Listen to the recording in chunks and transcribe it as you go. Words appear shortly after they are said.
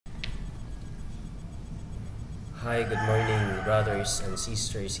Hi, good morning, brothers and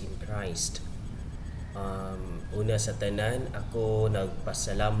sisters in Christ. Una sa tanan, ako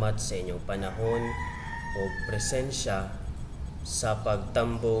nagpasalamat sa inyong panahon o presensya sa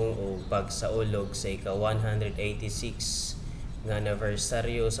pagtambong o pagsaulog sa ika-186 nga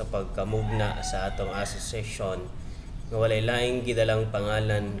anibersaryo sa pagkamugna sa atong asosasyon nga walay laing gidalang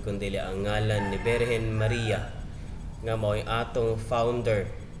pangalan kundi ang ngalan ni Birhen Maria nga mao'y atong founder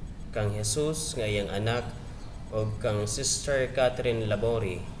kang Jesus nga iyang anak o kang Sister Catherine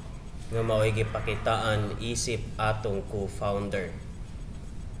Labori nga mao'y gipakitaan isip atong co-founder.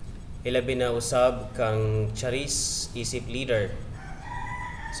 Ilabi na usab kang Charis isip leader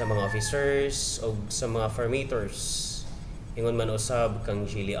sa mga officers o sa mga formators. Ingon man usab kang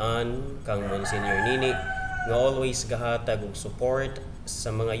Jillian, kang Monsignor Nini nga always gahatag og support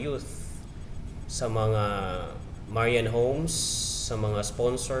sa mga youth, sa mga Marian Homes, sa mga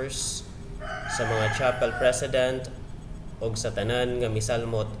sponsors, sa mga chapel president o sa tanan nga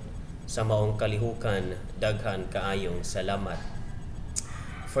misalmot sa maong kalihukan. Daghan kaayong salamat.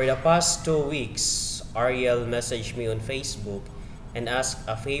 For the past 2 weeks, Ariel messaged me on Facebook and asked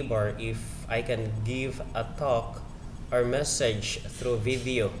a favor if I can give a talk or message through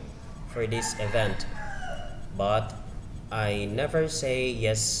video for this event. But I never say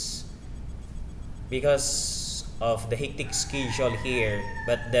yes because of the hectic schedule here,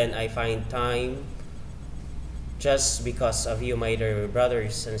 but then I find time just because of you, my dear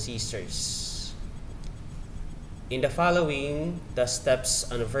brothers and sisters. In the following, the steps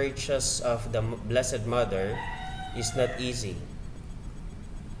and virtues of the Blessed Mother is not easy.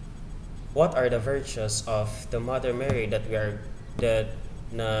 What are the virtues of the Mother Mary that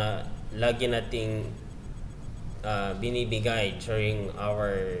na lagi nating binibigay during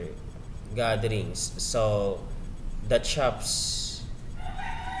our gatherings? So the chops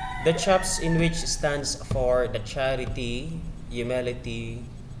in which stands for the charity, humility,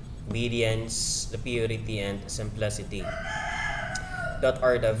 obedience, the purity, and simplicity. That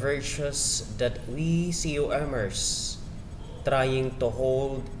are the virtues that we COMers trying to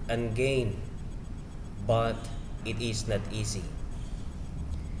hold and gain, but it is not easy.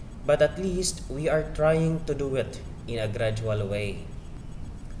 But at least we are trying to do it in a gradual way.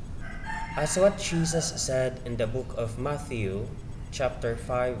 As what Jesus said in the book of Matthew, chapter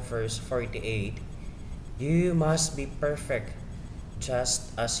 5, verse 48, you must be perfect,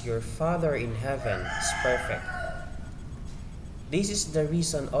 just as your Father in heaven is perfect. This is the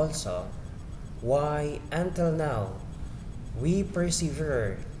reason also why until now we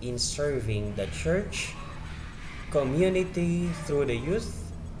persevere in serving the church, community through the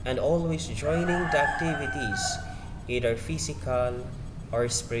youth, and always joining the activities, either physical or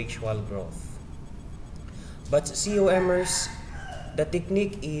spiritual growth. But COMers, the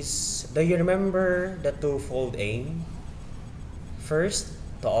technique is, do you remember the twofold aim? First,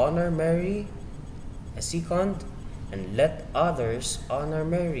 to honor Mary. Second, and let others honor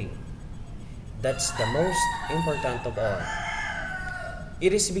Mary. That's the most important of all.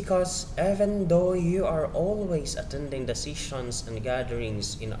 It is because even though you are always attending the sessions and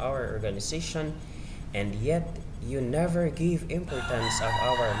gatherings in our organization, and yet you never give importance of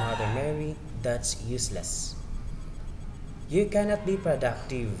our Mother Mary, that's useless. You cannot be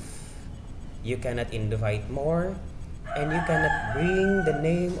productive, you cannot invite more, and you cannot bring the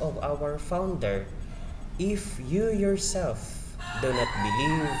name of our founder if you yourself do not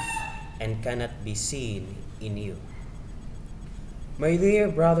believe and cannot be seen in you. My dear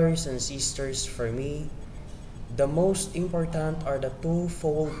brothers and sisters, for me, the most important are the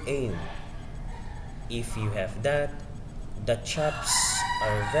twofold aim. If you have that, the chops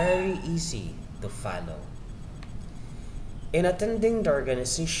are very easy to follow. In attending the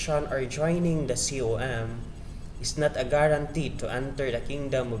organization or joining the COM is not a guarantee to enter the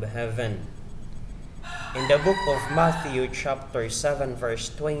kingdom of heaven. In the book of Matthew chapter 7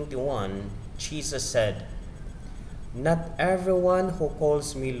 verse 21, Jesus said, "Not everyone who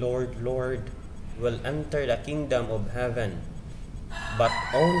calls me Lord, Lord will enter the kingdom of heaven, but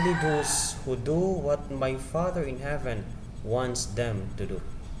only those who do what my Father in heaven wants them to do."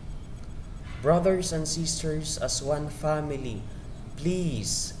 Brothers and sisters, as one family,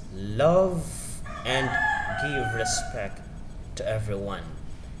 please love and give respect to everyone.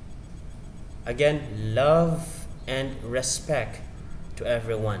 Again, love and respect to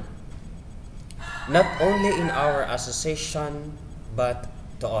everyone. Not only in our association, but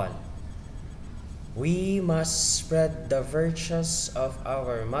to all. We must spread the virtues of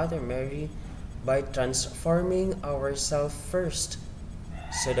our Mother Mary by transforming ourselves first,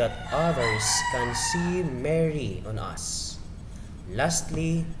 so that others can see Mary on us.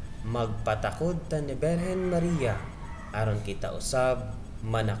 Lastly, magpatakod ta ni Berhen Maria, aron kita usab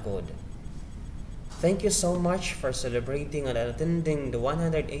manakod. Thank you so much for celebrating and attending the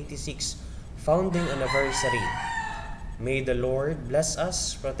 186th founding anniversary. May the Lord bless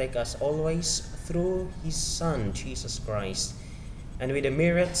us, protect us always through His Son, Jesus Christ, and with the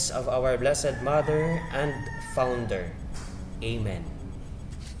merits of our Blessed Mother and Founder. Amen.